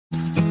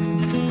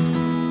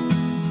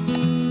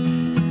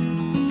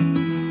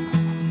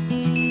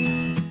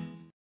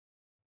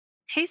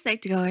Hey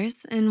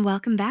Psych2Goers, and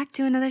welcome back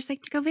to another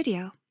Psych2Go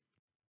video.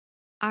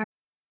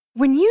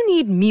 When you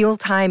need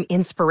mealtime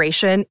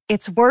inspiration,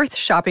 it's worth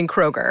shopping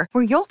Kroger,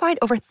 where you'll find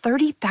over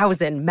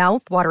 30,000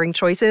 mouth-watering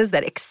choices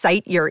that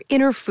excite your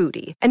inner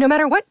foodie. And no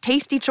matter what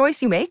tasty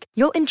choice you make,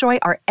 you'll enjoy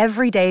our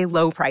everyday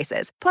low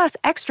prices, plus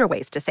extra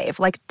ways to save,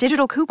 like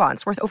digital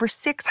coupons worth over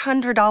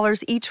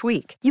 $600 each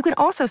week. You can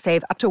also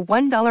save up to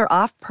 $1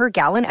 off per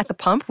gallon at the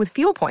pump with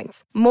fuel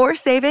points. More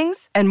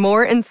savings and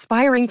more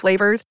inspiring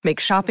flavors make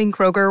shopping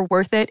Kroger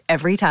worth it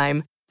every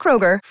time.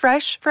 Kroger,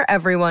 fresh for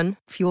everyone.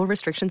 Fuel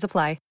restrictions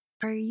apply.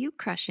 Are you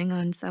crushing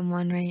on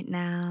someone right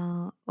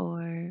now?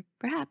 Or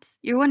perhaps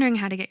you're wondering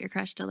how to get your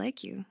crush to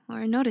like you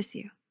or notice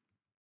you.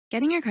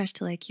 Getting your crush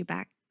to like you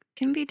back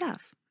can be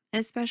tough,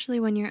 especially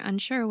when you're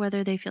unsure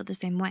whether they feel the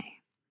same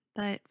way.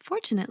 But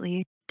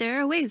fortunately, there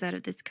are ways out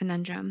of this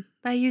conundrum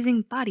by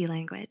using body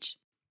language.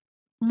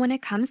 When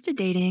it comes to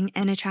dating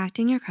and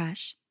attracting your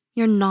crush,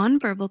 your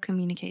nonverbal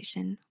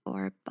communication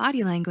or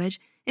body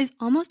language is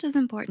almost as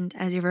important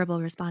as your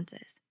verbal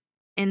responses.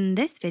 In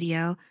this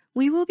video,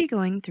 we will be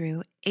going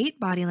through 8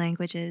 body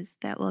languages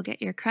that will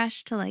get your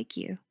crush to like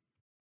you.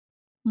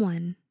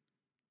 1.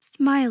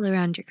 Smile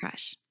around your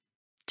crush.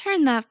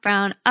 Turn that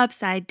frown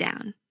upside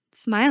down.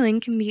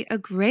 Smiling can be a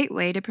great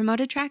way to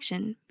promote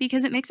attraction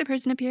because it makes a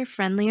person appear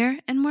friendlier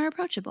and more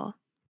approachable.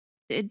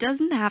 It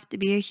doesn't have to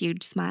be a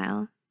huge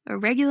smile. A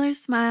regular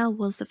smile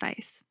will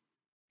suffice.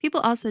 People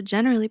also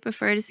generally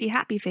prefer to see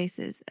happy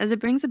faces as it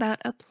brings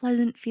about a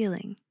pleasant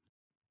feeling.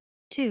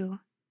 2.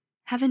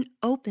 Have an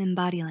open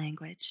body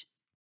language.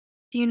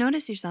 Do you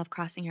notice yourself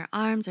crossing your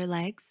arms or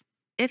legs?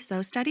 If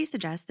so, studies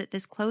suggest that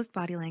this closed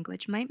body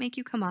language might make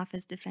you come off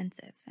as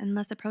defensive and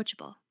less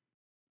approachable.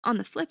 On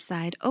the flip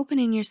side,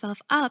 opening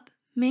yourself up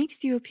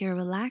makes you appear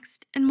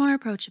relaxed and more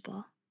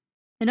approachable.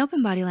 An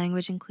open body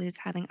language includes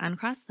having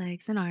uncrossed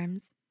legs and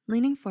arms,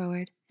 leaning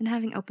forward, and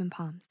having open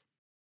palms.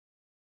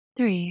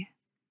 3.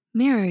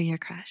 Mirror your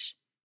crush.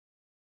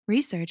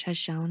 Research has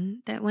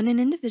shown that when an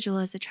individual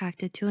is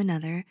attracted to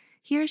another,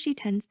 he or she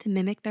tends to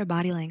mimic their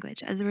body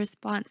language as a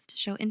response to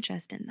show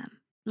interest in them,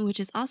 which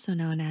is also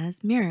known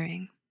as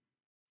mirroring.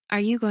 Are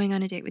you going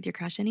on a date with your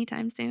crush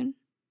anytime soon?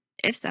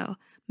 If so,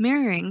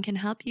 mirroring can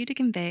help you to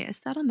convey a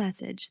subtle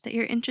message that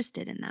you're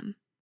interested in them.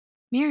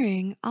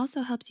 Mirroring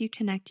also helps you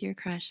connect to your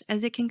crush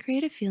as it can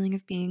create a feeling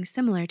of being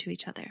similar to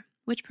each other,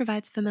 which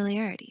provides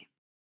familiarity.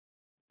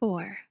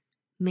 4.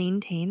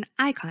 Maintain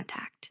eye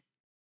contact.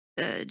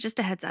 Just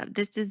a heads up,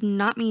 this does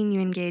not mean you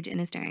engage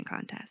in a staring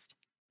contest.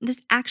 This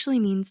actually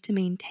means to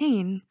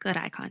maintain good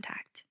eye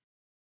contact.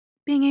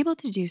 Being able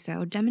to do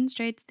so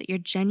demonstrates that you're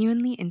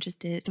genuinely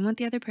interested in what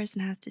the other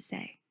person has to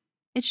say.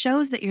 It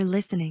shows that you're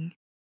listening.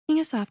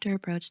 Taking a softer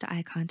approach to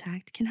eye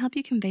contact can help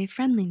you convey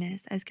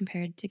friendliness as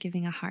compared to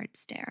giving a hard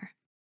stare.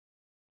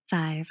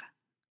 5.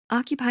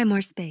 Occupy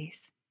more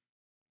space.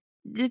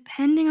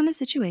 Depending on the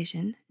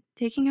situation,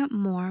 taking up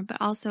more but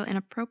also an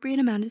appropriate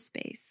amount of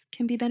space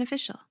can be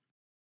beneficial.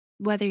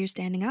 Whether you're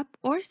standing up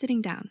or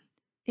sitting down,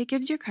 it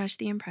gives your crush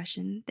the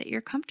impression that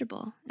you're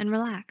comfortable and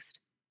relaxed.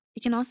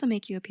 It can also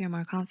make you appear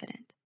more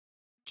confident.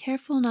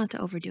 Careful not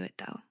to overdo it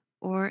though,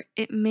 or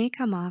it may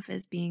come off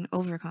as being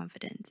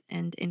overconfident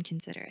and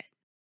inconsiderate.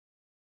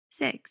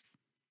 6.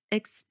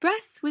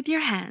 Express with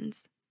your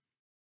hands.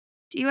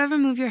 Do you ever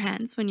move your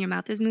hands when your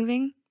mouth is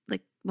moving,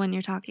 like when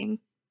you're talking?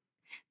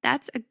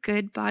 That's a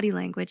good body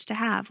language to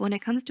have when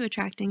it comes to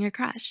attracting your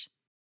crush.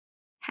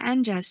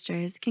 Hand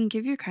gestures can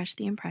give your crush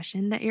the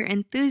impression that you're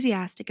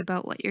enthusiastic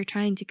about what you're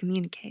trying to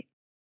communicate.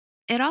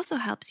 It also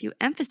helps you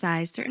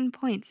emphasize certain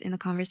points in the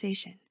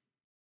conversation.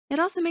 It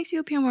also makes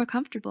you appear more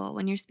comfortable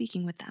when you're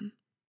speaking with them.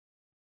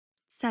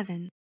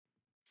 7.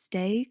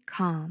 Stay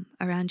calm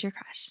around your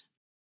crush.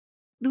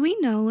 We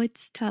know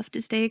it's tough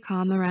to stay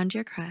calm around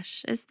your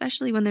crush,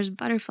 especially when there's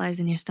butterflies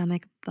in your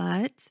stomach,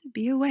 but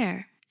be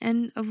aware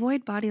and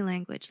avoid body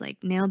language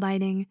like nail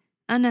biting,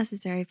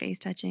 unnecessary face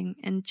touching,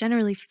 and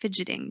generally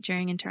fidgeting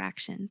during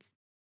interactions.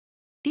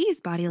 These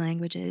body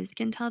languages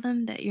can tell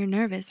them that you're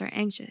nervous or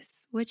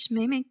anxious, which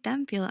may make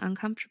them feel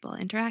uncomfortable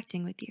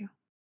interacting with you.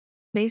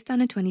 Based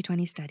on a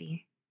 2020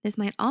 study, this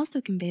might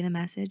also convey the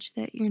message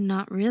that you're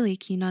not really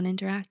keen on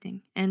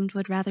interacting and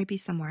would rather be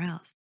somewhere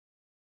else.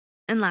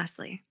 And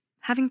lastly,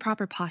 having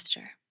proper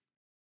posture.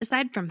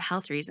 Aside from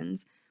health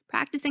reasons,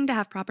 practicing to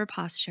have proper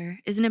posture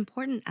is an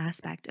important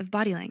aspect of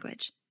body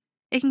language.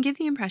 It can give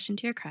the impression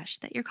to your crush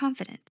that you're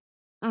confident.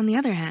 On the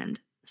other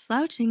hand,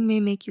 slouching may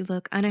make you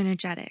look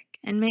unenergetic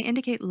and may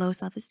indicate low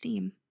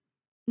self-esteem.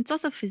 It's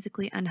also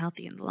physically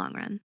unhealthy in the long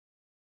run.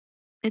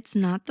 It's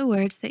not the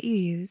words that you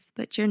use,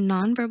 but your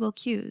nonverbal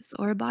cues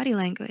or body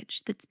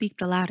language that speak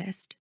the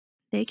loudest.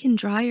 They can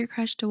draw your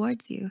crush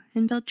towards you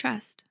and build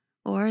trust,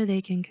 or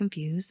they can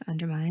confuse,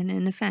 undermine,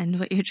 and offend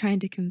what you're trying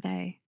to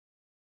convey.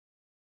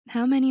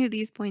 How many of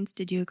these points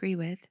did you agree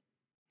with?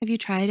 Have you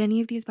tried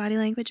any of these body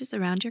languages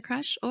around your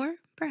crush, or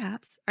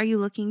perhaps are you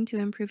looking to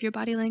improve your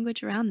body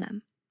language around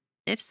them?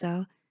 If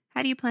so,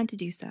 how do you plan to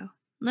do so?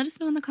 Let us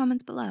know in the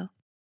comments below.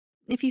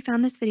 If you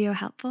found this video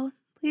helpful,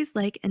 please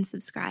like and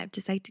subscribe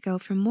to Psych2Go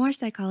for more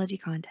psychology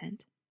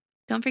content.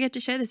 Don't forget to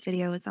share this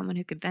video with someone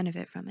who could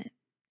benefit from it.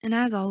 And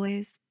as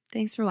always,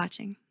 thanks for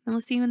watching, and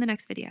we'll see you in the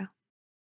next video.